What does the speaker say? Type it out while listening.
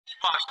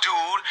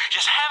dude,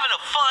 just having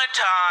a fun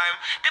time.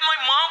 Then my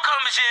mom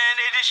comes in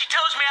and then she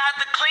tells me I have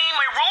to clean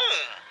my room.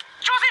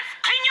 Joseph,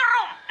 clean your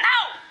room,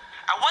 now!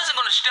 I wasn't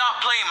gonna stop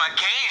playing my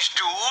games,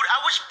 dude. I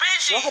was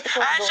busy.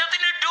 I had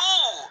something to do.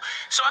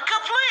 So I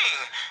kept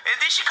playing. And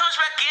then she comes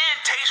back in,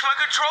 takes my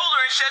controller,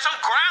 and says I'm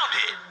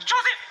grounded.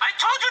 Joseph, I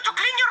told you to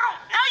clean your room.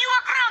 Now you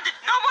are grounded.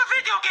 No more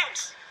video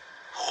games.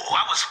 Oh,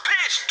 I was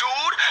pissed,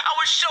 dude. I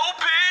was so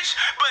pissed.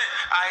 But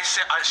I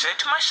said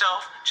to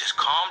myself, just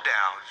calm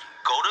down,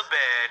 go to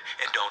bed,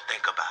 and don't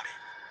think about it.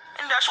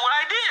 And that's what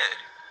I did.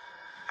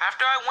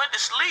 After I went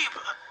to sleep,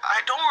 I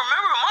don't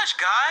remember much,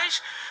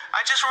 guys. I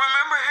just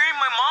remember hearing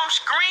my mom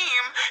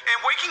scream and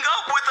waking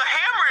up with a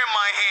hammer in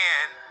my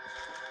hand.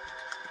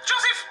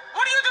 Joseph,